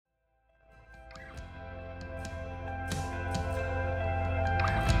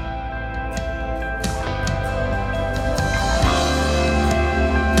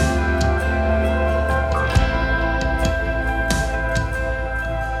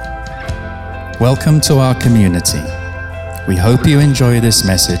Welcome to our community. We hope you enjoy this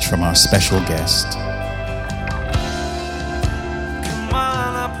message from our special guest.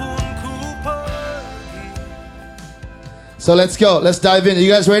 So let's go. Let's dive in. Are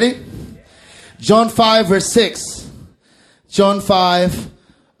you guys ready? John 5 verse 6. John 5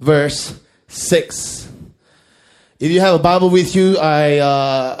 verse 6. If you have a Bible with you,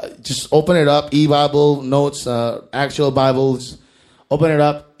 I just open it up. E-Bible, notes, actual Bibles. Open it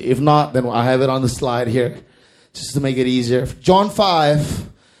up. If not, then I have it on the slide here just to make it easier. John 5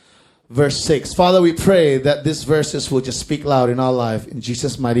 verse 6. Father, we pray that these verses will just speak loud in our life. In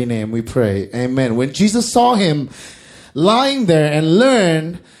Jesus' mighty name we pray. Amen. When Jesus saw him lying there and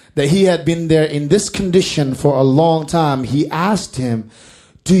learned that he had been there in this condition for a long time, he asked him,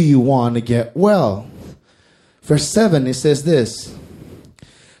 "Do you want to get well?" Verse 7, it says this.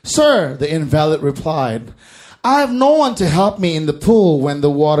 "Sir," the invalid replied, "I have no one to help me in the pool when the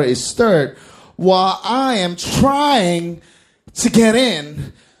water is stirred. While I am trying to get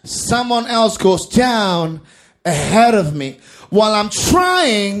in, someone else goes down ahead of me. While I'm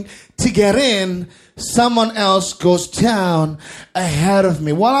trying to get in, someone else goes down ahead of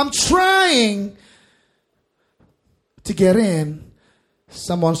me. While I'm trying to get in,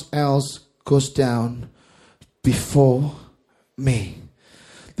 someone else goes down before me."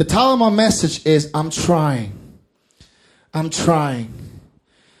 The title of my message is I'm trying. I'm trying.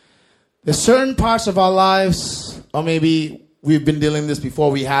 There's certain parts of our lives, or maybe we've been dealing with this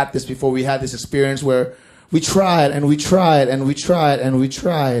before, we had this experience where we tried and we tried and we tried and we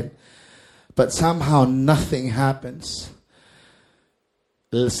tried, but somehow nothing happens.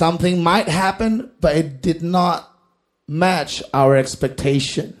 Something might happen, but it did not match our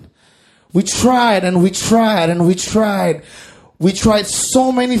expectation. We tried and we tried and we tried. We tried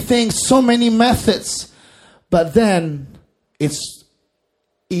so many things, so many methods, but then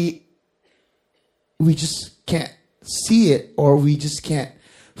we just can't see it, or we just can't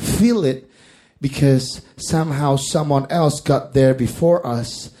feel it, because somehow someone else got there before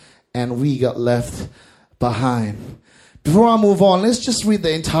us and we got left behind. Before I move on, let's just read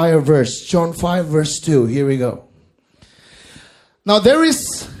the entire verse. John 5 verse 2. Here we go. Now there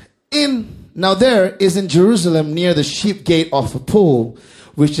is in Jerusalem near the sheep gate of a pool,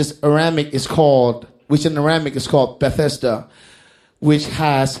 which in Aramaic is called Bethesda, which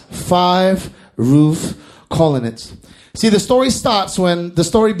has 5 roof colonnades. See, the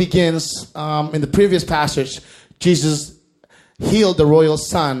story begins in the previous passage. Jesus healed the royal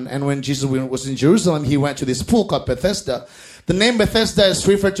son, and when Jesus was in Jerusalem, he went to this pool called Bethesda. The name Bethesda is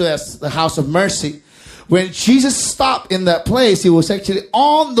referred to as the house of mercy. When Jesus stopped in that place, he was actually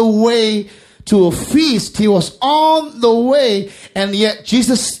on the way to a feast. He was on the way, and yet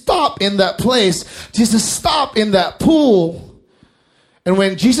Jesus stopped in that place. Jesus stopped in that pool. And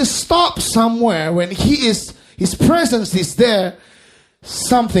when Jesus stops somewhere, when his presence is there,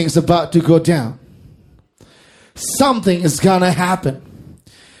 something's about to go down. Something is gonna happen.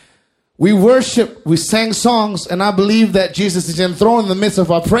 We worship, we sang songs, and I believe that Jesus is enthroned in the midst of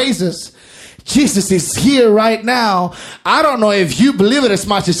our praises. Jesus is here right now. I don't know if you believe it as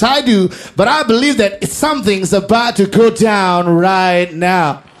much as I do, but I believe that something's about to go down right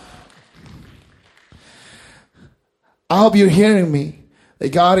now. I hope you're hearing me.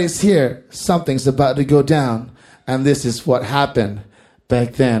 That God is here. Something's about to go down. And this is what happened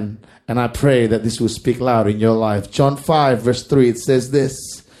back then. And I pray that this will speak loud in your life. John 5 verse 3, it says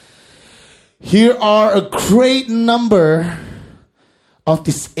this. "Here are a great number of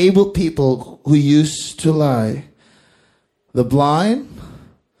disabled people who used to lie. The blind,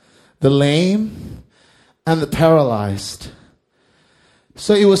 the lame, and the paralyzed."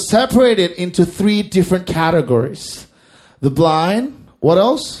 So it was separated into 3 different categories. The blind, what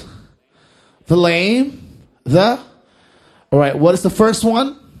else? The lame, all right, what is the first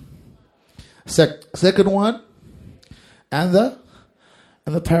one? Second one? And the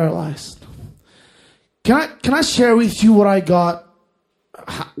paralyzed. Can I share with you what I got?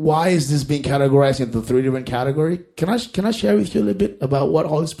 Why is this being categorized into 3 different categories? Can I share with you a little bit about what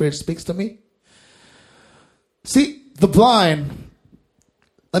Holy Spirit speaks to me? See, the blind,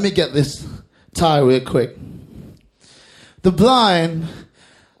 let me get this tie real quick. The blind,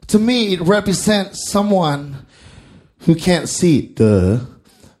 to me, it represents someone who can't see.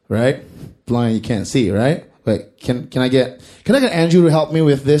 Right? Blind, you can't see, right? Wait, can I get Andrew to help me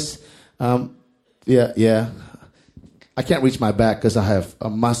with this? Yeah. I can't reach my back because I have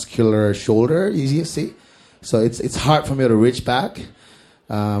a muscular shoulder, you see? So it's hard for me to reach back.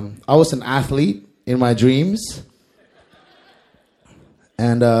 I was an athlete in my dreams.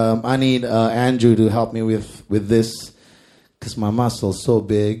 And I need Andrew to help me with this because my muscle's so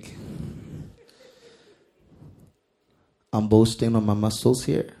big. I'm boasting on my muscles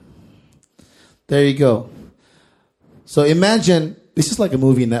here. There you go. So imagine, this is like a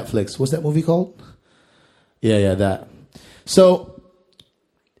movie Netflix. What's that movie called? Yeah, that. So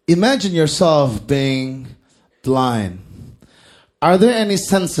imagine yourself being blind. Are there any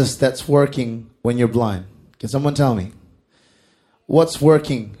senses that's working when you're blind? Can someone tell me? What's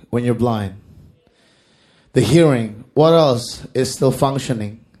working when you're blind? The hearing. What else is still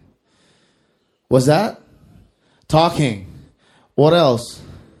functioning? What's that? Talking. What else?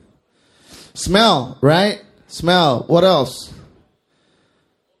 Smell, right? Smell. What else?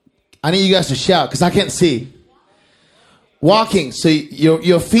 I need you guys to shout because I can't see. Walking. So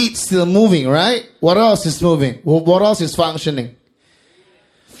your feet still moving, right? What else is moving? What else is functioning?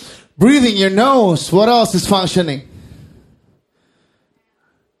 Breathing, your nose. What else is functioning?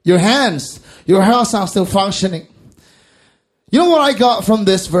 Your hands. Your hands are still functioning. You know what I got from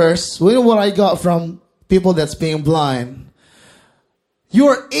this verse? You know what I got from people that's being blind?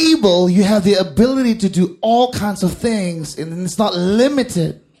 You're able, you have the ability to do all kinds of things, and it's not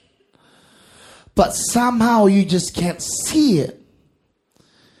limited. But somehow you just can't see it.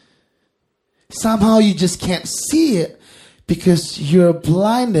 Somehow you just can't see it because you're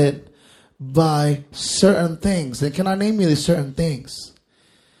blinded by certain things. And can I name you these certain things?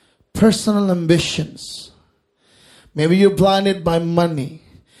 Personal ambitions. Maybe you're blinded by money.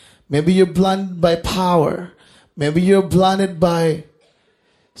 Maybe you're blinded by power. Maybe you're blinded by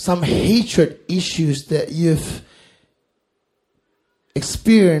some hatred issues that you've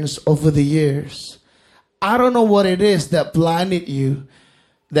experienced over the years. I don't know what it is that blinded you,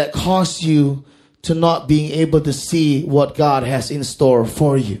 that caused you to not being able to see what God has in store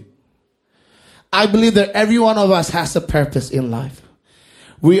for you. I believe that every one of us has a purpose in life.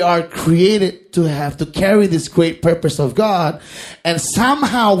 We are created to carry this great purpose of God, and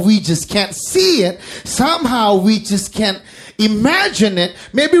somehow we just can't see it. Somehow we just can't imagine it.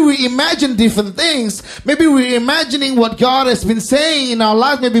 Maybe we imagine different things. Maybe we're imagining what God has been saying in our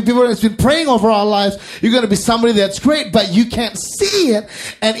lives. Maybe people have been praying over our lives. You're going to be somebody that's great, but you can't see it.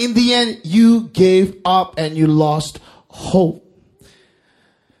 And in the end, you gave up and you lost hope.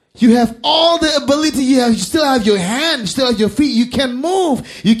 You have all the ability you have. You still have your hand, you still have your feet. You can move,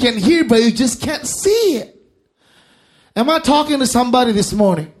 you can hear, but you just can't see it. Am I talking to somebody this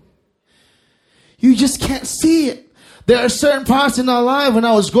morning? You just can't see it. There are certain parts in our life when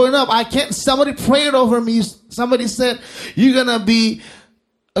I was growing up, somebody prayed over me. Somebody said, you're going to be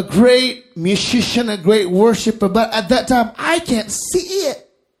a great musician, a great worshiper. But at that time, I can't see it.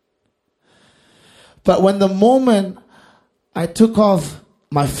 But when the moment I took off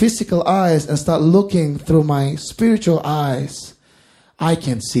my physical eyes and start looking through my spiritual eyes, I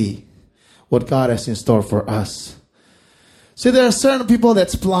can see what God has in store for us. See, there are certain people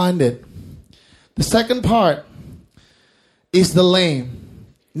that's blinded. The second part is the lame.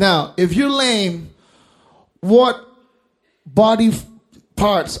 Now, if you're lame, what body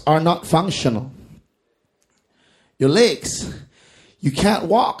parts are not functional? Your legs. You can't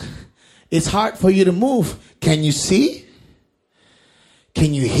walk. It's hard for you to move. Can you see?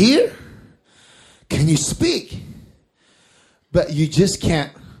 Can you hear? Can you speak? But you just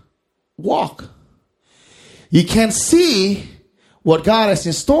can't walk. You can't see what God has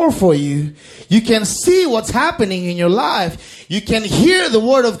in store for you. You can see what's happening in your life. You can hear the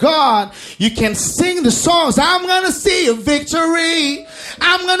word of God. You can sing the songs. I'm going to see a victory.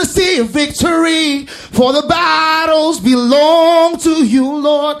 I'm going to see a victory. For the battles belong to you,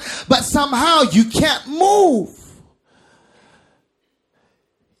 Lord. But somehow you can't move.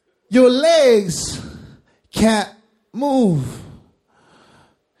 Your legs can't move.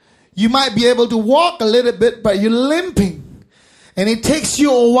 You might be able to walk a little bit, but you're limping. And it takes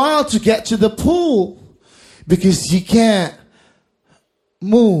you a while to get to the pool because you can't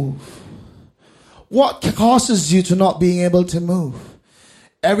move. What causes you to not being able to move?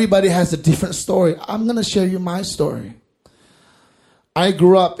 Everybody has a different story. I'm going to share you my story. I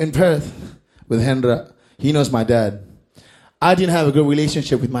grew up in Perth with Hendra. He knows my dad. I didn't have a good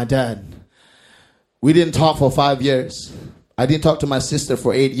relationship with my dad. We didn't talk for 5 years. I didn't talk to my sister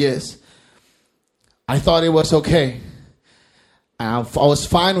for 8 years. I thought it was okay. I was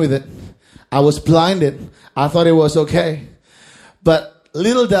fine with it. I was blinded. I thought it was okay. But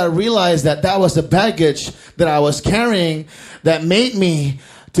little did I realize that that was the baggage that I was carrying that made me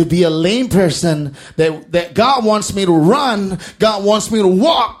to be a lame person, that God wants me to run, God wants me to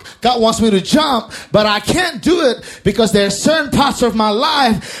walk, God wants me to jump, but I can't do it because there are certain parts of my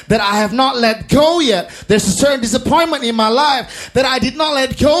life that I have not let go yet. There's a certain disappointment in my life that I did not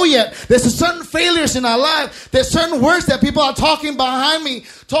let go yet. There's a certain failures in our life. There's certain words that people are talking behind me,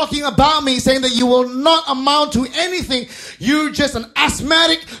 talking about me, saying that you will not amount to anything. You're just an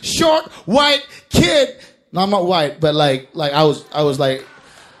asthmatic, short, white kid. No, I'm not white, but like I was like,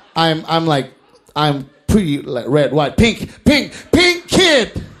 I'm pretty like red, white, pink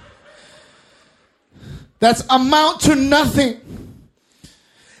kid. That's amount to nothing.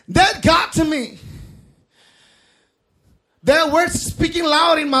 That got to me. That word speaking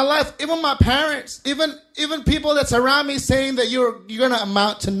loud in my life. Even my parents, even people that surround me saying that you're gonna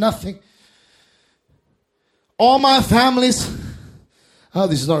amount to nothing. All my families. Oh,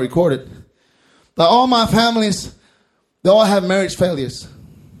 this is not recorded. But all my families, they all have marriage failures.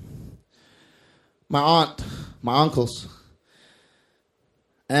 My aunt, my uncles.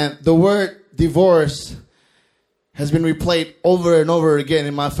 And the word divorce has been replayed over and over again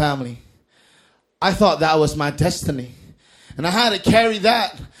in my family. I thought that was my destiny. And I had to carry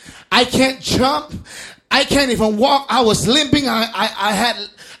that. I can't jump. I can't even walk. I was limping.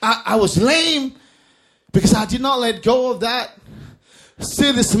 I was lame because I did not let go of that.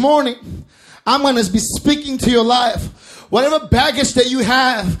 See, this morning, I'm going to be speaking to your life. Whatever baggage that you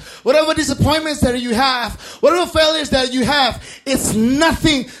have, whatever disappointments that you have, whatever failures that you have, it's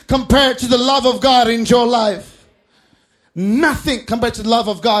nothing compared to the love of God in your life. Nothing compared to the love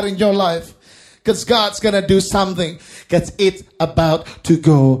of God in your life. Because God's going to do something. Because it's about to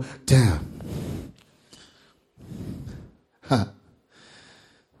go down. Huh.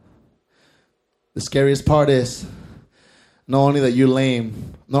 The scariest part is not only that you're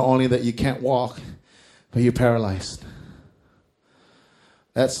lame, not only that you can't walk, but you're paralyzed.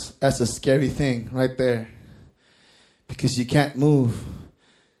 That's a scary thing right there. Because you can't move.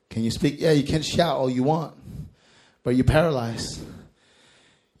 Can you speak? Yeah, you can shout all you want. But you're paralyzed.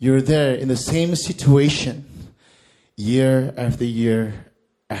 You're there in the same situation year after year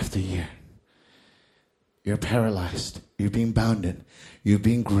after year. You're paralyzed. You're being bounded. You're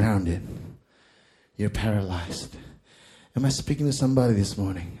being grounded. You're paralyzed. Am I speaking to somebody this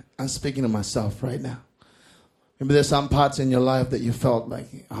morning? I'm speaking to myself right now. Maybe there's some parts in your life that you felt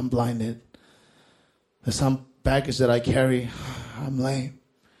like, I'm blinded. There's some baggage that I carry. I'm lame.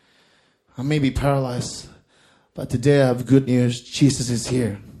 I may be paralyzed. But today I have good news. Jesus is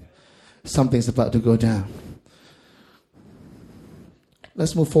here. Something's about to go down.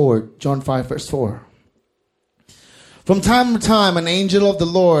 Let's move forward. John 5 verse 4. From time to time, an angel of the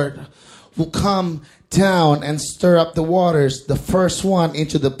Lord will come down and stir up the waters. The first one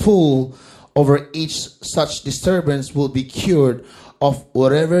into the pool over each such disturbance will be cured of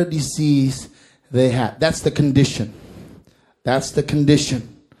whatever disease they had. That's the condition. That's the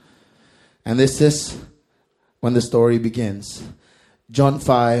condition. And this is when the story begins. John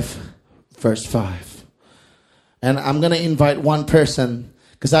 5 verse 5. And I'm going to invite one person,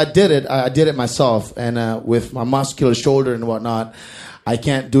 because I did it myself, and with my muscular shoulder and whatnot, I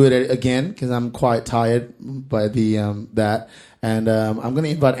can't do it again because I'm quite tired by the that. And I'm going to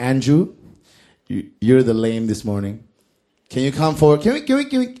invite Andrew. You're the lame this morning. Can you come forward? Can we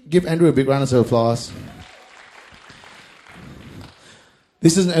give Andrew a big round of applause?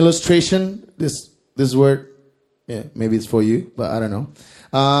 This is an illustration. This word, yeah, maybe it's for you, but I don't know.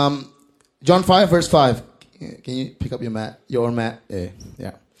 John 5 verse 5. Can you pick up your mat? Your mat?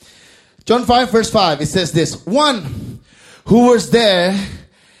 Yeah. John 5 verse 5. It says this. One who was there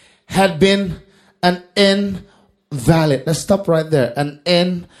had been an invalid. Let's stop right there. An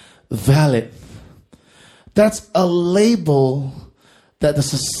invalid. That's a label that the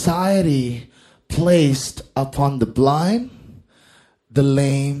society placed upon the blind, the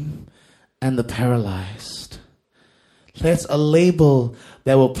lame, and the paralyzed. That's a label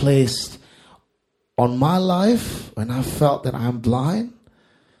that was placed on my life when I felt that I'm blind,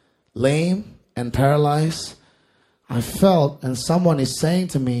 lame, and paralyzed. I felt, and someone is saying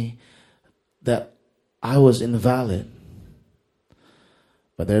to me that I was invalid.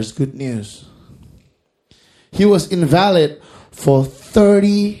 But there's good news. He was invalid for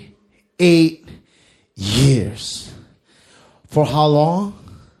 38 years. For how long?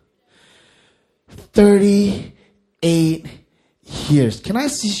 38 years. Can I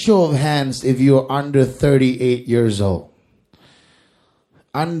see show of hands if you're under 38 years old?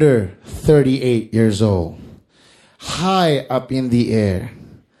 Under 38 years old. High up in the air.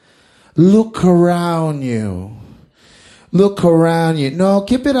 Look around you. Look around you. No,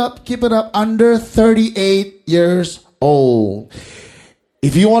 keep it up. Keep it up. Under 38 years old.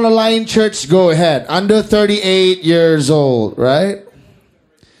 If you want to lie in church, go ahead. Under 38 years old, right?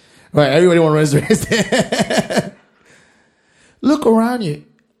 Right, everybody want to raise their hand. Look around you.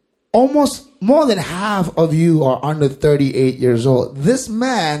 Almost more than half of you are under 38 years old. This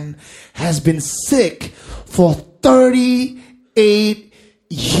man has been sick for 38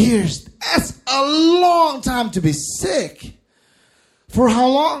 years. That's a long time to be sick. For how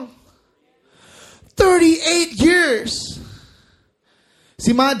long? 38 years.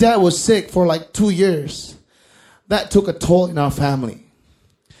 See, my dad was sick for like 2 years. That took a toll in our family.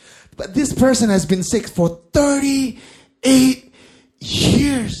 But this person has been sick for 38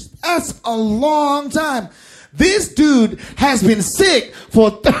 years. That's a long time. This dude has been sick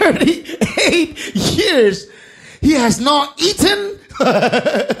for 38 years. He has not eaten.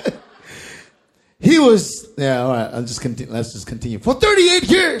 He was, yeah, all right, let's just continue. For 38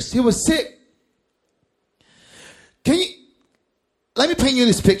 years, he was sick. Let me paint you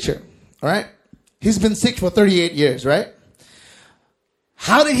this picture, all right? He's been sick for 38 years, right?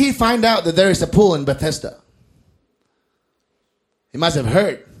 How did he find out that there is a pool in Bethesda? He must have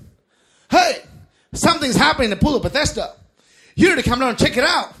heard. Hey, something's happening in the pool of Bethesda. You need to come down and check it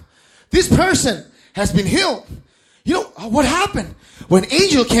out. This person has been healed. You know, what happened? When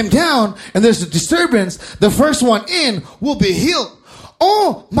angel came down and there's a disturbance, the first one in will be healed.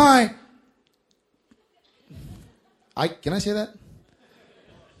 Oh, my. Can I say that?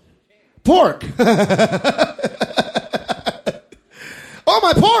 Pork. Oh,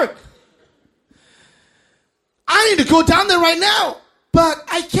 my pork. I need to go down there right now, but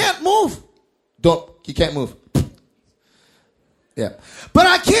I can't move. You can't move. Yeah. But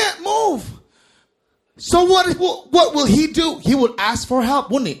I can't move. So what will he do? He would ask for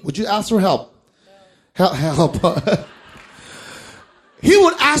help, wouldn't he? Would you ask for help? Help. He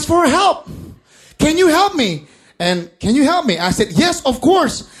would ask for help. Can you help me? And can you help me? I said, yes, of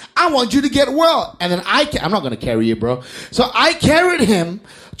course. I want you to get well. And then I'm not going to carry you, bro. So I carried him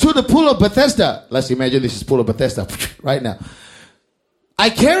to the pool of Bethesda. Let's imagine this is pool of Bethesda right now. I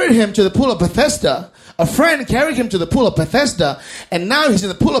carried him to the pool of Bethesda. A friend carried him to the pool of Bethesda. And now he's in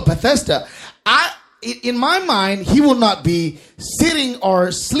the pool of Bethesda. In my mind, he will not be sitting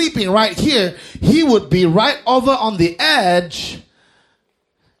or sleeping right here. He would be right over on the edge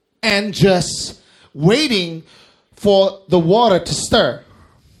and just waiting for the water to stir.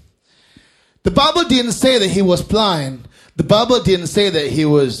 The Bible didn't say that he was blind. The Bible didn't say that he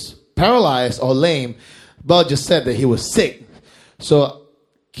was paralyzed or lame. The Bible just said that he was sick. So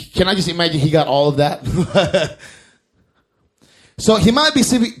can I just imagine he got all of that? So he might be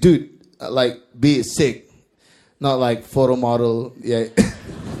sick, dude, like be sick, not like photo model. Yeah,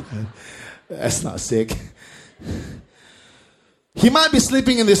 that's not sick. He might be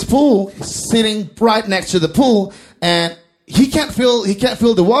sleeping in this pool, sitting right next to the pool, and he can't feel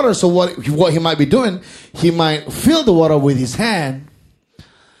the water. So what he might be doing, he might feel the water with his hand.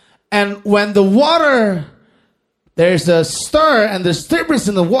 And when the water, there's a stir and there's disturbance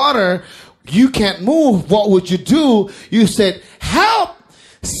in the water, you can't move. What would you do? You said, help!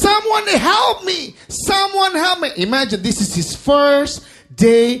 Someone help me! Someone help me! Imagine this is his first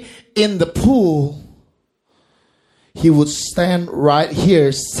day in the pool. He would stand right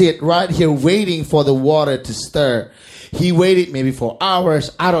here, sit right here, waiting for the water to stir. He waited maybe for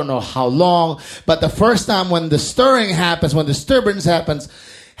hours. I don't know how long. But the first time when the stirring happens, when the disturbance happens,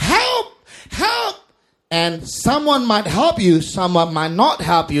 help! Help! And someone might help you. Someone might not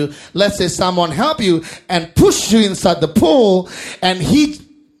help you. Let's say someone help you and push you inside the pool. And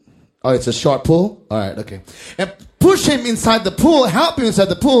oh, it's a short pool? All right, okay. And push him inside the pool, help him inside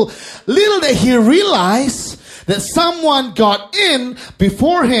the pool. Little did he realize that someone got in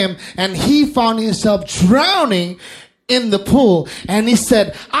before him and he found himself drowning in the pool. And he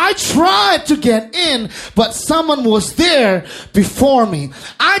said, I tried to get in, but someone was there before me.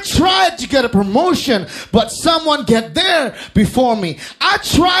 I tried to get a promotion, but someone got there before me. I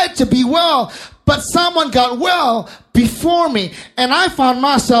tried to be well, but someone got well before me. And I found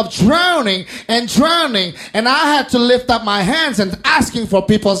myself drowning, and I had to lift up my hands and asking for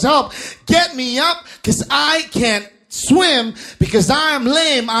people's help. Get me up, because I can't swim, because I am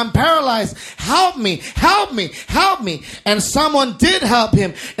lame, I'm paralyzed. Help me, help me, help me. And someone did help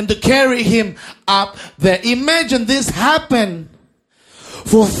him and to carry him up there. Imagine this happened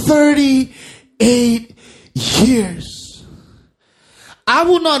for 38 years. I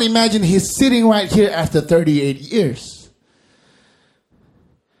would not imagine he's sitting right here after 38 years.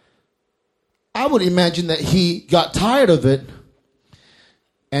 I would imagine that he got tired of it,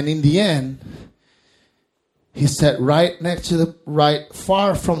 and in the end, he sat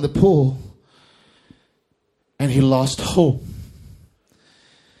far from the pool, and he lost hope.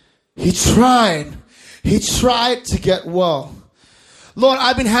 He tried to get well. Lord,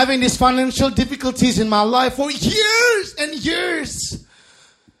 I've been having these financial difficulties in my life for years and years.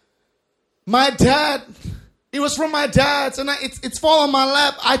 My dad, it was from my dad's, and it's fallen on my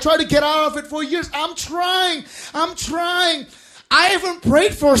lap. I tried to get out of it for years. I'm trying. I even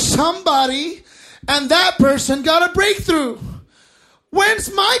prayed for somebody, and that person got a breakthrough.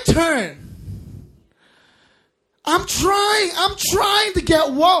 When's my turn? I'm trying to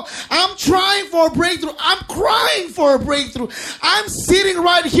get well. I'm trying for a breakthrough. I'm crying for a breakthrough. I'm sitting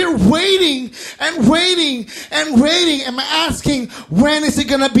right here waiting and waiting and waiting. And asking, when is it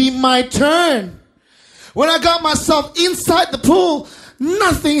going to be my turn? When I got myself inside the pool,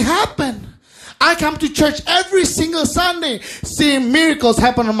 nothing happened. I come to church every single Sunday, seeing miracles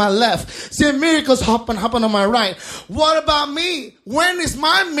happen on my left, seeing miracles happen on my right. What about me? When is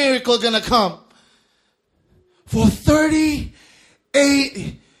my miracle going to come? For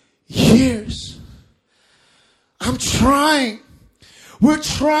 38 years, I'm trying. We're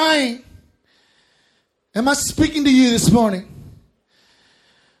trying. Am I speaking to you this morning?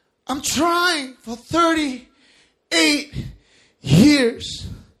 I'm trying for 38 years.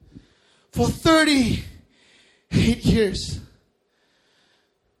 For 38 years.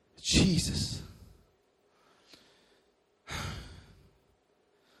 Jesus.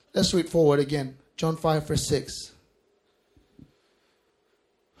 Let's read forward again. John 5 verse 6.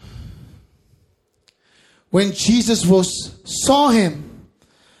 When Jesus saw him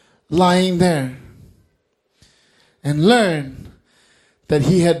lying there and learned that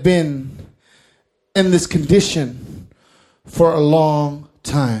he had been in this condition for a long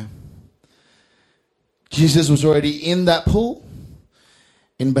time. Jesus was already in that pool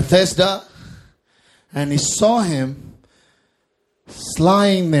in Bethesda, and he saw him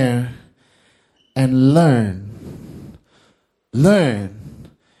lying there and learn.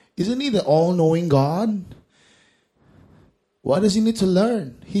 Isn't he the all-knowing God? What does he need to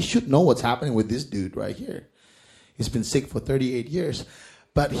learn? He should know what's happening with this dude right here. He's been sick for 38 years.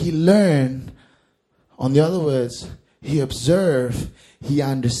 But he learned, on the other words, he observed, he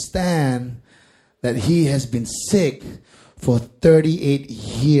understand that he has been sick for 38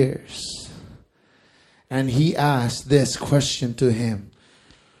 years. And he asked this question to him.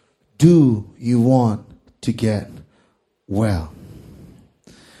 Do you want to get well?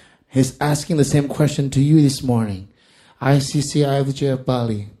 He's asking the same question to you this morning. ICC IFGF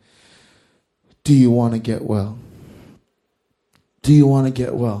Bali. Do you want to get well? Do you want to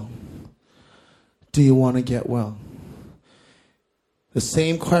get well? Do you want to get well? The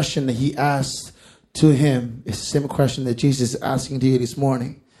same question that he asked to him is the same question that Jesus is asking to you this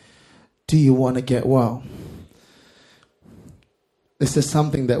morning. Do you want to get well? This is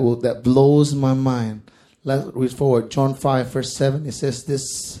something that blows my mind. Let's read forward. John 5 verse 7. It says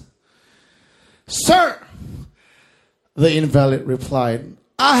this. Sir, the invalid replied,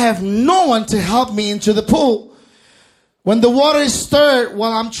 I have no one to help me into the pool. When the water is stirred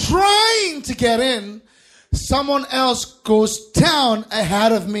while I'm trying to get in, someone else goes down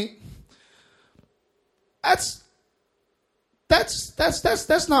ahead of me. That's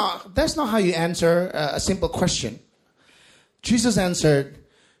not how you answer a simple question. Jesus answered,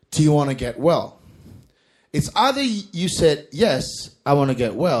 do you want to get well? It's either you said, yes, I want to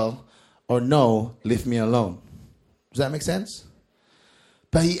get well, or no, leave me alone. Does that make sense?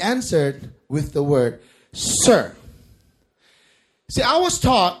 But he answered with the word, sir. See, I was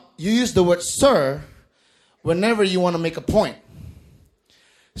taught you use the word sir whenever you want to make a point.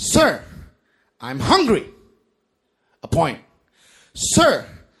 Sir, I'm hungry. A point. Sir,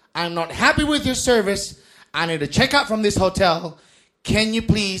 I'm not happy with your service. I need to check out from this hotel. Can you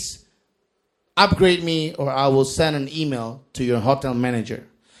please upgrade me, or I will send an email to your hotel manager.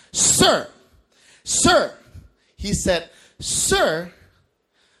 Sir, he said, sir,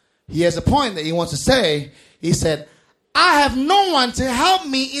 he has a point that he wants to say. He said, I have no one to help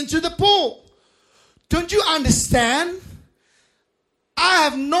me into the pool. Don't you understand? I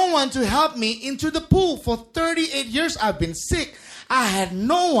have no one to help me into the pool. For 38 years I've been sick. I had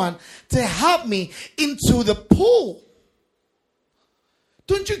no one to help me into the pool.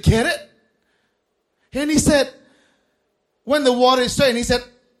 Don't you get it? And he said, when the water is stirring, he said,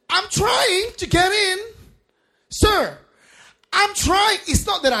 I'm trying to get in. Sir, I'm trying. It's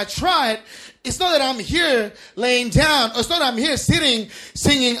not that I tried. It's not that I'm here laying down. It's not that I'm here sitting,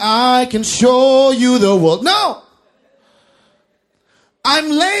 singing, I can show you the world. No. I'm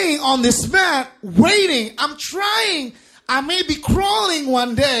laying on this mat, waiting. I'm trying. I may be crawling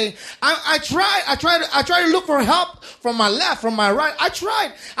one day. I try to look for help from my left, from my right. I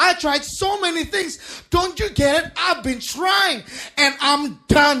tried so many things. Don't you get it? I've been trying, and I'm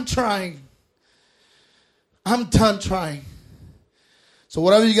done trying. I'm done trying. So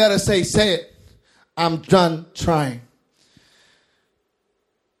whatever you got to say it. I'm done trying.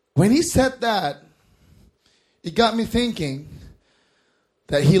 When he said that, it got me thinking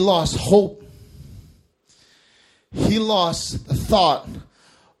that he lost hope. He lost the thought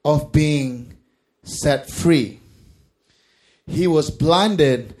of being set free. He was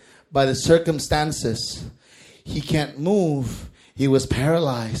blinded by the circumstances. He can't move. He was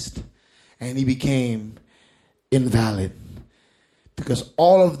paralyzed. And he became invalid. Because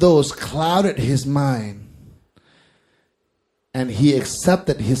all of those clouded his mind. And he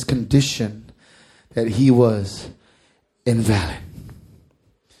accepted his condition that he was invalid.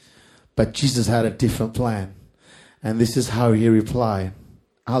 But Jesus had a different plan. And this is how he replied.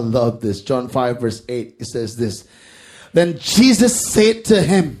 I love this. John 5 verse 8. It says this. Then Jesus said to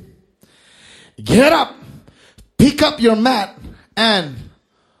him, get up, pick up your mat, and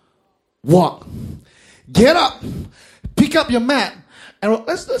walk. Get up, pick up your mat. And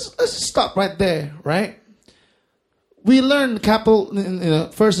let's stop right there, right? We learned a couple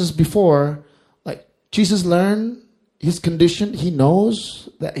verses before, like Jesus learned his condition. He knows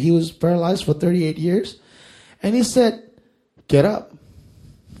that he was paralyzed for 38 years. And he said, get up.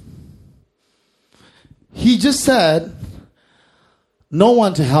 He just said, no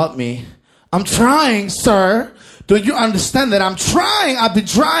one to help me. I'm trying, sir. Don't you understand that I'm trying? I've been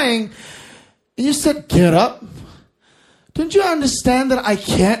trying. And you said, get up. Don't you understand that I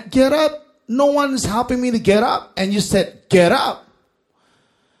can't get up? No one is helping me to get up. And you said, get up.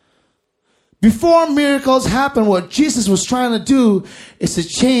 Before miracles happen, what Jesus was trying to do is to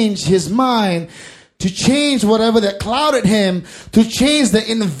change his mind, to change whatever that clouded him, to change the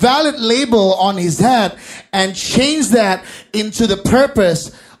invalid label on his head and change that into the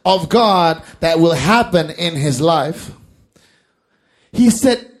purpose of God that will happen in his life. He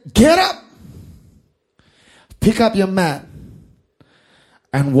said, get up, pick up your mat,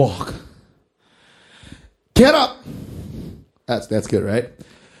 and walk. Get up. That's good, right?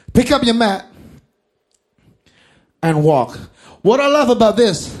 Pick up your mat and walk. What I love about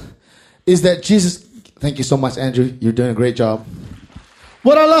this is that Jesus, thank you so much, Andrew. You're doing a great job.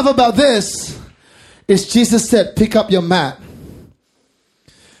 What I love about this is Jesus said, pick up your mat.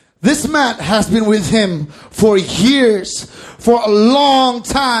 This mat has been with him for years, for a long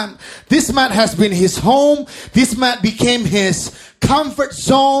time. This mat has been his home. This mat became his comfort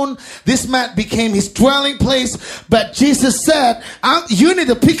zone. This mat became his dwelling place. But Jesus said, you need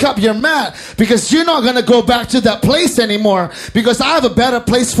to pick up your mat because you're not going to go back to that place anymore because I have a better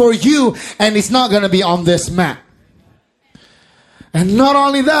place for you and it's not going to be on this mat. And not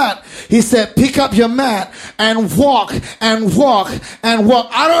only that, he said, pick up your mat and walk and walk and walk.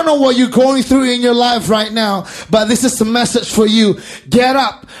 I don't know what you're going through in your life right now, but this is the message for you. Get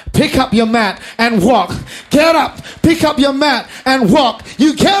up, pick up your mat and walk. Get up, pick up your mat and walk.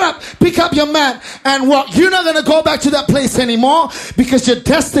 You get up, pick up your mat and walk. You're not going to go back to that place anymore because your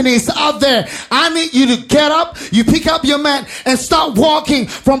destiny is out there. I need you to get up, you pick up your mat and start walking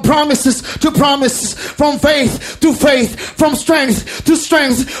from promises to promises, from faith to faith, from strength to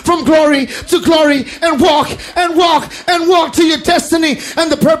strength, from glory to glory, and walk and walk and walk to your destiny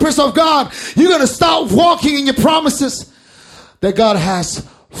and the purpose of God. You're going to start walking in your promises that God has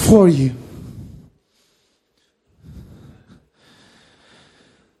for you.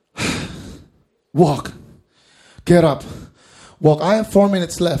 Walk. Get up. Walk. I have 4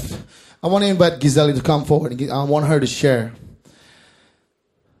 minutes left. I want to invite Giselle to come forward. I want her to share.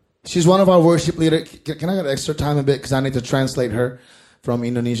 She's one of our worship leaders. Can I get extra time a bit? Because I need to translate her from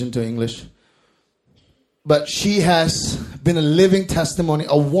Indonesian to English. But she has been a living testimony,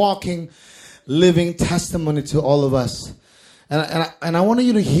 a walking, living testimony to all of us. And I want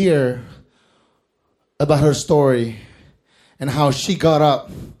you to hear about her story and how she got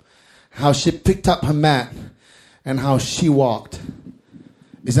up, how she picked up her mat, and how she walked.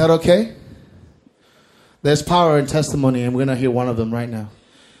 Is that okay? There's power in testimony, and we're going to hear one of them right now.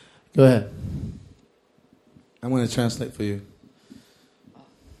 Go ahead. I'm going to translate for you.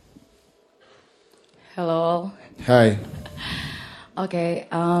 Hello. Hi. Okay,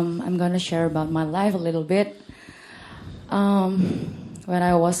 I'm going to share about my life a little bit. When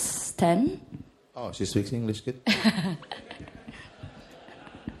I was 10. Oh, she speaks English good?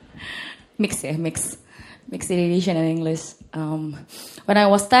 Mix Indonesian and English. When I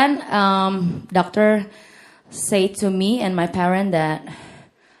was 10, doctor said to me and my parent that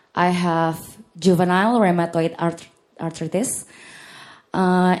I have juvenile rheumatoid arthritis,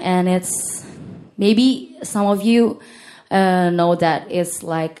 and it's maybe some of you know that it's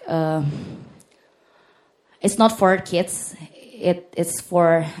like it's not for kids. It's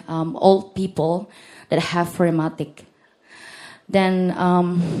for old people that have rheumatic. Then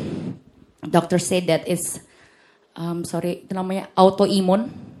doctor said that it's itu namanya autoimmune.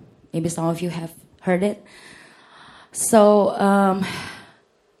 Maybe some of you have heard it. So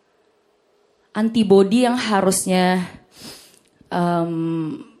antibody yang harusnya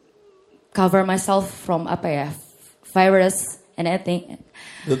cover myself from virus and anything.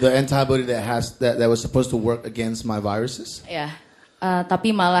 The antibody that was supposed to work against my viruses. Yeah,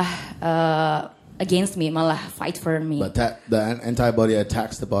 tapi malah against me, malah fight for me. But the antibody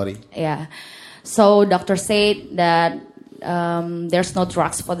attacks the body. Yeah, so doctor said that there's no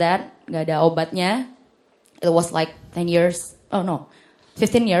drugs for that, nggak ada obatnya. It was like 15 years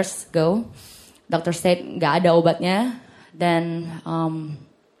ago. Doctor said nggak ada obatnya, dan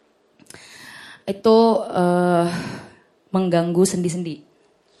itu mengganggu sendi-sendi.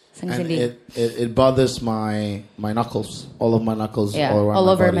 And it bothers my knuckles, all of my knuckles, yeah, all around all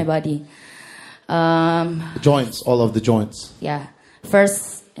over my my body. The joints, all of the joints. Yeah,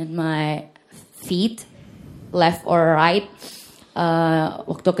 first in my feet, left or right.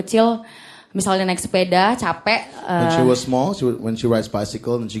 Waktu kecil, misalnya naik sepeda capek. When she was small, when she rides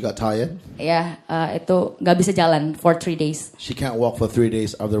bicycle and she got tired. Yeah, itu nggak bisa jalan for 3 days. She can't walk for 3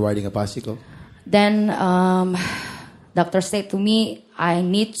 days after riding a bicycle. Then doctor said to me, I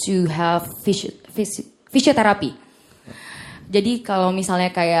need to have physiotherapy. Jadi kalau misalnya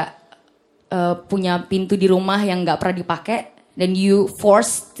kayak punya pintu di rumah yang nggak pernah dipakai, then you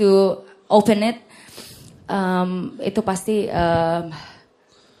forced to open it, itu pasti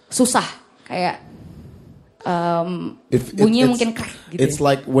susah, kayak bunyinya mungkin crack gitu. It's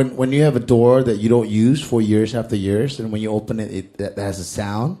like when you have a door that you don't use for years after years, and when you open it that has a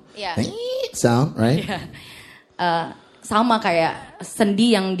sound. Yeah. Sound, right? Yeah. Sama kayak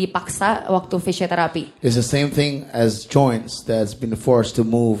sendi yang dipaksa waktu physiotherapy. It's the same thing as joints that's been forced to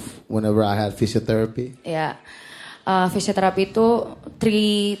move whenever I had physiotherapy. Ya, physiotherapy itu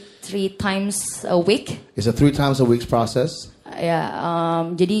three times a week. It's a 3 times a week process. Ya,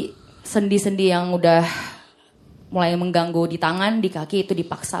 jadi sendi-sendi yang udah mulai mengganggu di tangan, di kaki itu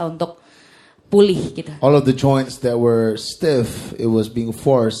dipaksa untuk pulih gitu. All of the joints that were stiff, it was being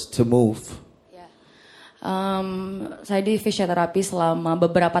forced to move. Saya di fisioterapi selama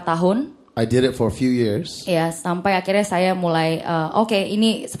beberapa tahun. I did it for a few years. Ya, sampai akhirnya saya mulai oke,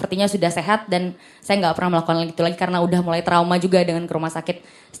 ini sepertinya sudah sehat, dan saya nggak pernah melakukan itu lagi karena udah mulai trauma juga dengan ke rumah sakit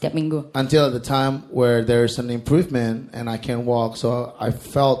setiap minggu. Until the time where there's an improvement and I can walk, so I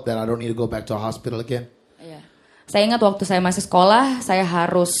felt that I don't need to go back to a hospital again. Ya. Saya ingat waktu saya masih sekolah, saya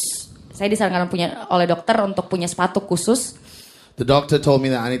disarankan oleh dokter untuk punya sepatu khusus. The doctor told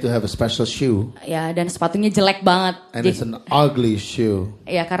me that I need to have a special shoe. Ya, dan sepatunya jelek banget. And it's an ugly shoe.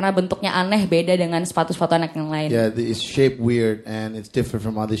 Ya, karena bentuknya aneh, beda dengan sepatu-sepatu anak yang lain. Yeah, it's shaped weird and it's different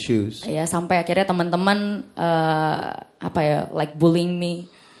from other shoes. Ya, sampai akhirnya teman-teman like bullying me.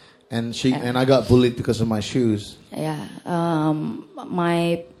 And I got bullied because of my shoes. Ya,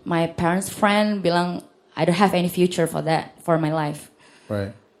 my parents' friend bilang I don't have any future for my life.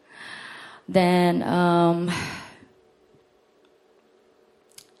 Right. Then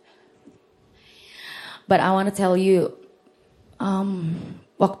but I want to tell you,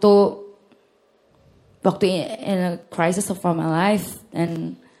 waktu in a crisis of my life,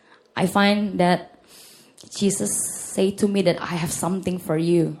 and I find that Jesus say to me that I have something for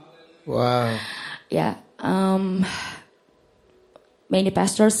you. Wow. Yeah. Many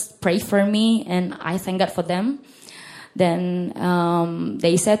pastors pray for me, and I thank God for them. Then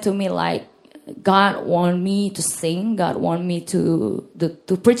they said to me like, God want me to sing. God want me to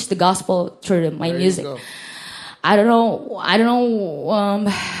preach the gospel through my music. I don't know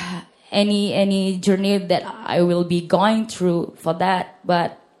any journey that I will be going through for that,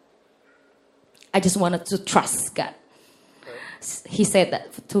 but I just wanted to trust God. He said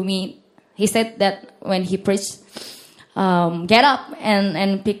that to me. He said that when he preached, get up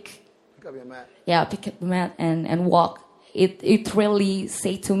and pick up your mat. Yeah, pick up the mat and walk. It really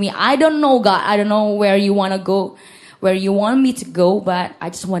said to me, I don't know, God, I don't know where you want to go, where you want me to go, but I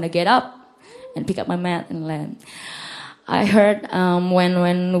just want to get up and pick up my mat and land. I heard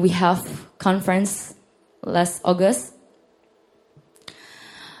when we have conference last August,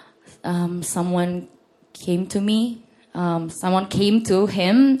 someone came to me, someone came to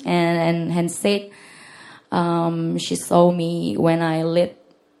him and said, she saw me when I led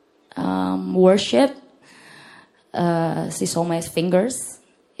worship. She saw my fingers.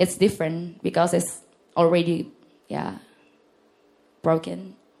 It's different because it's yeah,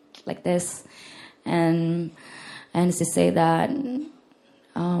 broken like this, and she said that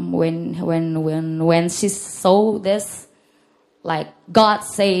when she saw this, like God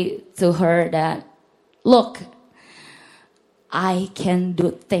say to her that, look, I can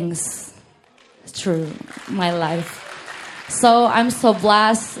do things through my life. So I'm so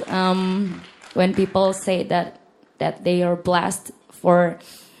blessed when people say that they are blessed for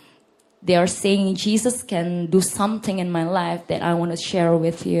they are saying Jesus can do something in my life that I want to share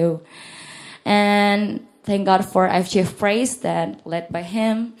with you. And thank God for FGF Praise that led by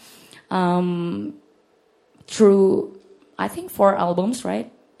him through, I think, 4 albums,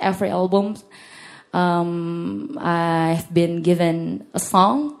 right? Every album I've been given a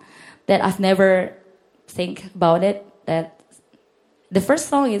song that I've never think about it. That the first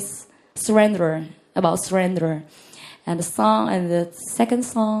song is Surrender, about surrender. And the second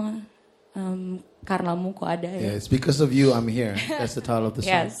song, Karenamu Ku Ada. Yeah, it's because of you I'm here. That's the title of the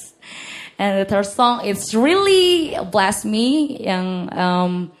song. Yes. And the third song, it's really blessed me.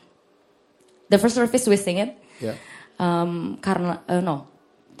 The first service we sing it. Yeah.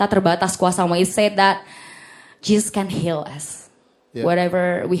 Tak terbatas kuasamu. It said that Jesus can heal us. Yeah.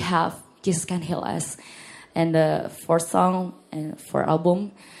 Whatever we have, Jesus can heal us. And the fourth song and for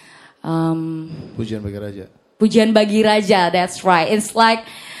album, Pujian Bagi Raja. Pujian Bagi Raja. That's right. It's like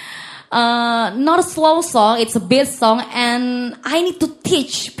not a slow song. It's a beat song, and I need to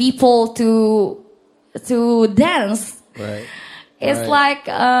teach people to dance. Right. It's right. like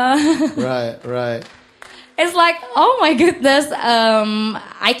right. It's like, oh my goodness,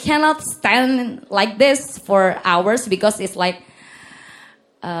 I cannot stand like this for hours because it's like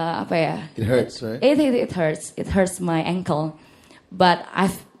apa ya? It hurts, right? It hurts. It hurts my ankle. But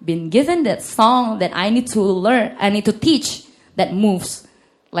I've been given that song that I need to learn. I need to teach that moves,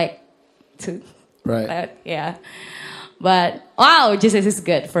 like to right. Yeah. But wow, Jesus is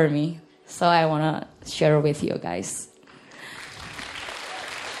good for me. So I wanna share with you guys.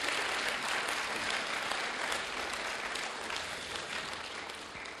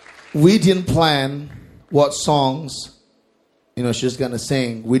 We didn't plan what songs, she's gonna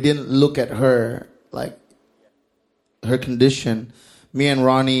sing. We didn't look at her, like her condition. Me and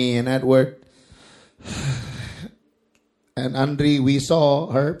Ronnie and Edward and Andre, we saw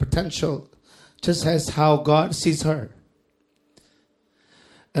her potential just as how God sees her.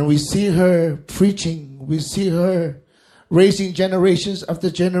 And we see her preaching. We see her raising generations after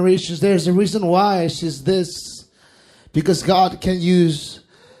generations. There's a reason why she's this. Because God can use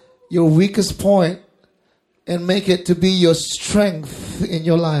your weakest point and make it to be your strength in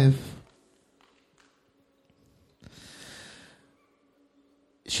your life.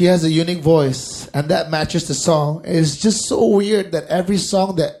 She has a unique voice, and that matches the song. It's just so weird that every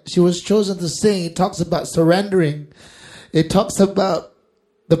song that she was chosen to sing, it talks about surrendering. It talks about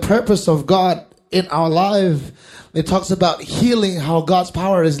the purpose of God in our life. It talks about healing, how God's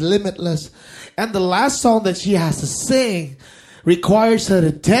power is limitless. And the last song that she has to sing requires her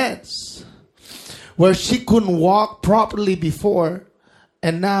to dance, where she couldn't walk properly before,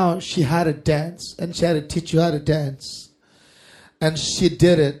 and now she had to dance, and she had to teach you how to dance. And she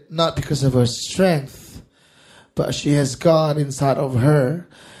did it not because of her strength, but she has God inside of her.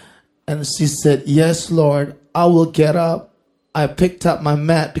 And she said, yes, Lord, I will get up. I picked up my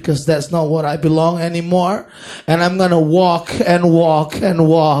mat because that's not what I belong anymore. And I'm going to walk and walk and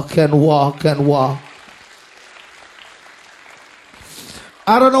walk and walk and walk.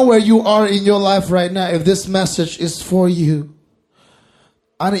 I don't know where you are in your life right now. If this message is for you,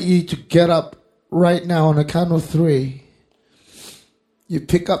 I need you to get up right now on a count of 3. You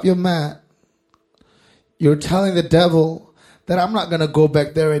pick up your mat. You're telling the devil that I'm not going to go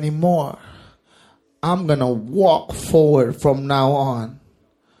back there anymore. I'm going to walk forward from now on.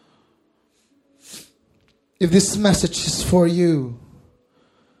 If this message is for you,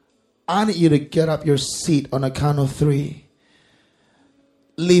 I need you to get up your seat on a count of 3.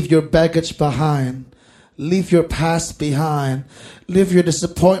 Leave your baggage behind. Leave your past behind. Leave your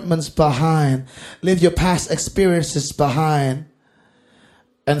disappointments behind. Leave your past experiences behind.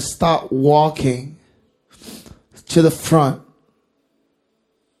 And start walking to the front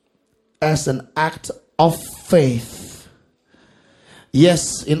as an act of faith.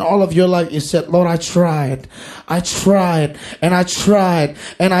 Yes, in all of your life you said, Lord, I tried, and I tried, and I tried,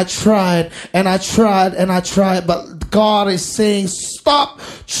 and I tried, and I tried. But God is saying, stop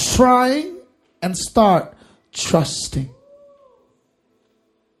trying and start trusting.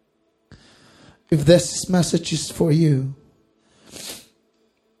 If this message is for you,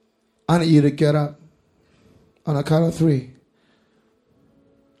 I need you to get up on a count of 3.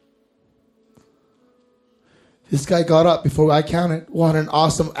 This guy got up before I counted. What an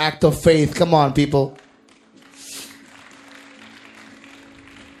awesome act of faith. Come on, people.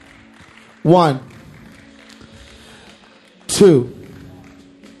 1, 2,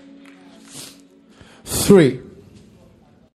 3.